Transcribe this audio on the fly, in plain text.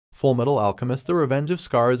Fullmetal Alchemist: The Revenge of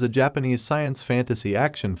Scar is a Japanese science fantasy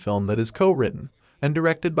action film that is co-written and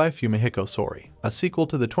directed by Fumihiko Sori, a sequel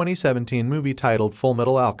to the 2017 movie titled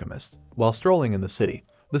Fullmetal Alchemist. While strolling in the city,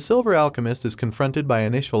 the Silver Alchemist is confronted by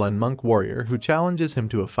an Ishulan monk warrior who challenges him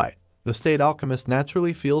to a fight. The State Alchemist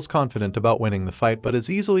naturally feels confident about winning the fight but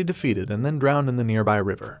is easily defeated and then drowned in the nearby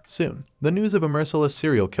river. Soon, the news of a merciless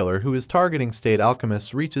serial killer who is targeting State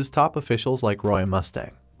Alchemists reaches top officials like Roy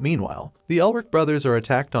Mustang. Meanwhile, the Elric brothers are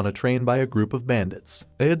attacked on a train by a group of bandits.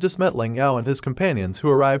 They had just met Ling Yao and his companions who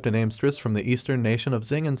arrived in Amstress from the eastern nation of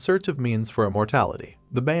Xing in search of means for immortality.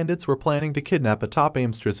 The bandits were planning to kidnap a top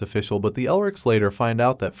Amstress official, but the Elrics later find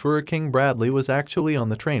out that Fuhrer King Bradley was actually on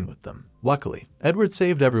the train with them. Luckily, Edward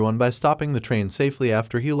saved everyone by stopping the train safely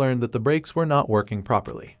after he learned that the brakes were not working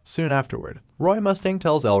properly. Soon afterward, Roy Mustang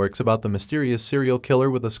tells Elrics about the mysterious serial killer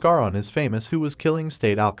with a scar on his face who was killing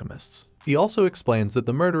State Alchemists. He also explains that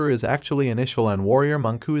the murderer is actually an Ishulan warrior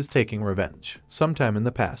monk who is taking revenge. Sometime in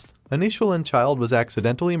the past, an Ishulan child was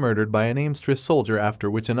accidentally murdered by an Amstress soldier,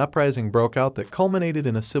 after which an uprising broke out that culminated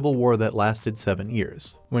in a civil war that lasted 7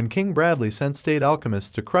 years. When King Bradley sent State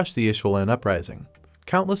Alchemists to crush the Ishulan uprising,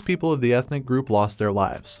 countless people of the ethnic group lost their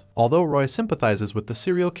lives. Although Roy sympathizes with the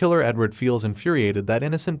serial killer, Edward feels infuriated that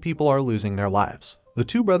innocent people are losing their lives. The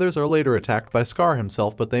two brothers are later attacked by Scar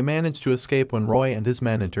himself, but they manage to escape when Roy and his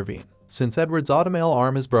men intervene. Since Edward's automail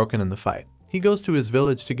arm is broken in the fight, he goes to his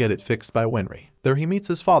village to get it fixed by Winry. There he meets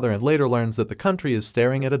his father and later learns that the country is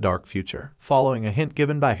staring at a dark future. Following a hint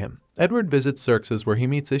given by him, Edward visits Xerxes, where he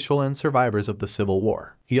meets Ishulan survivors of the Civil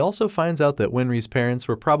War. He also finds out that Winry's parents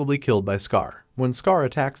were probably killed by Scar. When Scar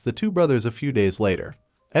attacks the two brothers a few days later,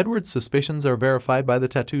 Edward's suspicions are verified by the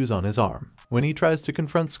tattoos on his arm. When he tries to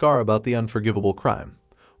confront Scar about the unforgivable crime,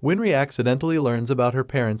 Winry accidentally learns about her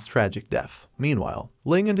parents' tragic death. Meanwhile,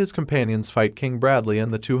 Ling and his companions fight King Bradley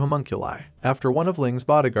and the two homunculi. After one of Ling's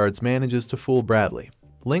bodyguards manages to fool Bradley,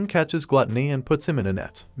 Ling catches Gluttony and puts him in a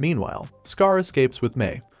net. Meanwhile, Scar escapes with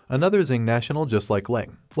Mei, another Xing national just like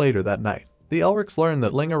Ling. Later that night, the Elrics learn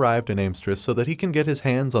that Ling arrived in Amstress so that he can get his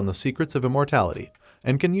hands on the secrets of immortality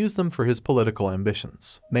and can use them for his political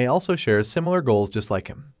ambitions. Mei also shares similar goals just like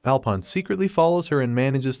him. Alphonse secretly follows her and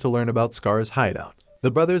manages to learn about Scar's hideout. The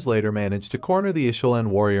brothers later manage to corner the Ishulan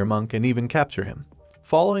warrior monk and even capture him,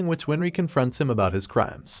 following which Winry confronts him about his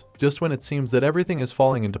crimes. Just when it seems that everything is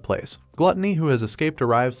falling into place, Gluttony, who has escaped,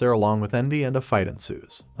 arrives there along with Envy and a fight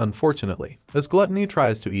ensues. Unfortunately, as Gluttony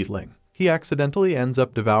tries to eat Ling, he accidentally ends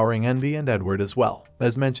up devouring Envy and Edward as well.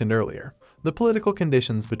 As mentioned earlier, the political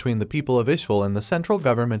conditions between the people of Ishval and the central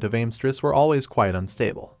government of Amstress were always quite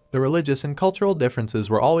unstable. The religious and cultural differences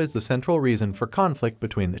were always the central reason for conflict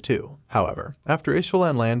between the two. However, after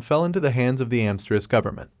Ishulan land fell into the hands of the Amstress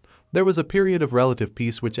government, there was a period of relative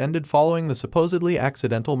peace which ended following the supposedly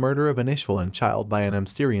accidental murder of an Ishulan child by an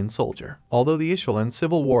Amsterian soldier. Although the Ishulan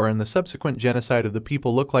civil war and the subsequent genocide of the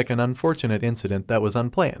people look like an unfortunate incident that was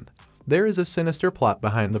unplanned, there is a sinister plot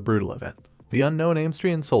behind the brutal event. The unknown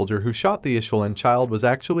Amsterian soldier who shot the Ishulan child was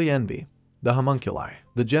actually Envy, the homunculi.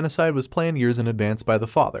 The genocide was planned years in advance by the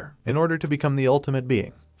father. In order to become the ultimate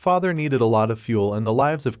being, father needed a lot of fuel, and the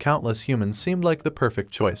lives of countless humans seemed like the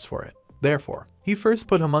perfect choice for it. Therefore, he first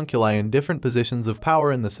put homunculi in different positions of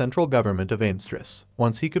power in the central government of Amstress.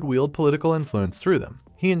 Once he could wield political influence through them,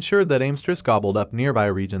 he ensured that Amstress gobbled up nearby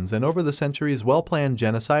regions, and over the centuries well-planned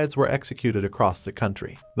genocides were executed across the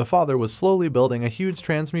country. The father was slowly building a huge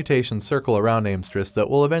transmutation circle around Amstress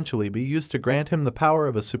that will eventually be used to grant him the power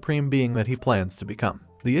of a supreme being that he plans to become.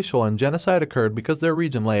 The Ishulan genocide occurred because their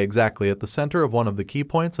region lay exactly at the center of one of the key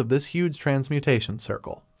points of this huge transmutation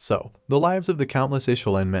circle. So, the lives of the countless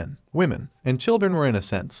Ishulan men, women, and children were in a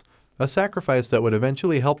sense a sacrifice that would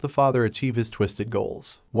eventually help the father achieve his twisted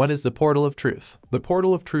goals. What is the Portal of Truth? The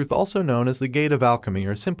Portal of Truth, also known as the Gate of Alchemy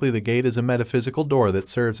or simply the Gate, is a metaphysical door that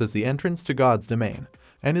serves as the entrance to God's domain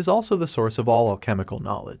and is also the source of all alchemical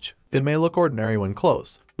knowledge. It may look ordinary when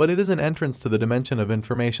closed, but it is an entrance to the dimension of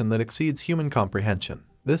information that exceeds human comprehension.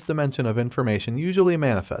 This dimension of information usually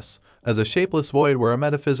manifests as a shapeless void where a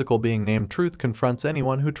metaphysical being named Truth confronts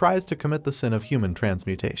anyone who tries to commit the sin of human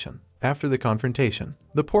transmutation. After the confrontation,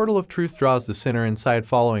 the Portal of Truth draws the sinner inside,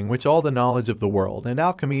 following which all the knowledge of the world and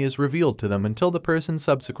alchemy is revealed to them until the person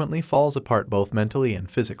subsequently falls apart both mentally and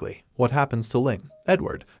physically. What happens to Ling,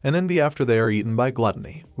 Edward, and Envy after they are eaten by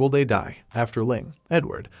Gluttony? Will they die? After Ling,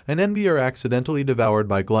 Edward, and Envy are accidentally devoured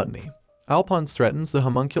by Gluttony, Alphonse threatens the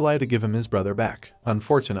homunculi to give him his brother back.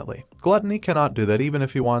 Unfortunately, Gluttony cannot do that even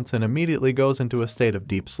if he wants, and immediately goes into a state of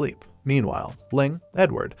deep sleep. Meanwhile, Ling,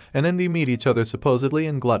 Edward, and Envy meet each other supposedly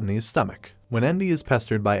in Gluttony's stomach. When Envy is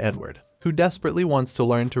pestered by Edward, who desperately wants to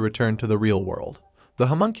learn to return to the real world, The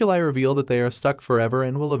homunculi reveal that they are stuck forever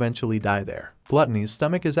and will eventually die there. Gluttony's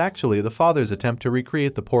stomach is actually the father's attempt to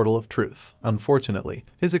recreate the portal of truth. Unfortunately,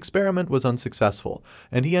 his experiment was unsuccessful,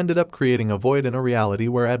 and he ended up creating a void in a reality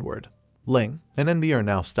where Edward, Ling, and NB are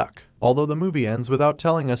now stuck. Although the movie ends without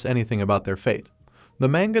telling us anything about their fate, the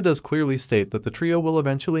manga does clearly state that the trio will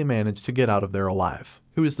eventually manage to get out of there alive.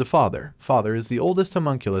 Who is the father? Father is the oldest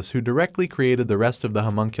homunculus who directly created the rest of the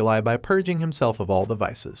homunculi by purging himself of all the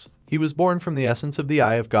vices. He was born from the essence of the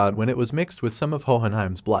Eye of God when it was mixed with some of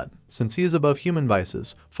Hohenheim's blood. Since he is above human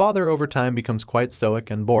vices, Father over time becomes quite stoic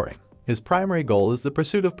and boring. His primary goal is the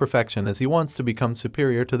pursuit of perfection as he wants to become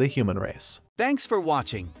superior to the human race. Thanks for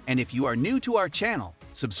watching, and if you are new to our channel,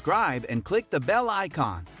 subscribe and click the bell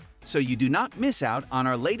icon so you do not miss out on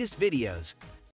our latest videos.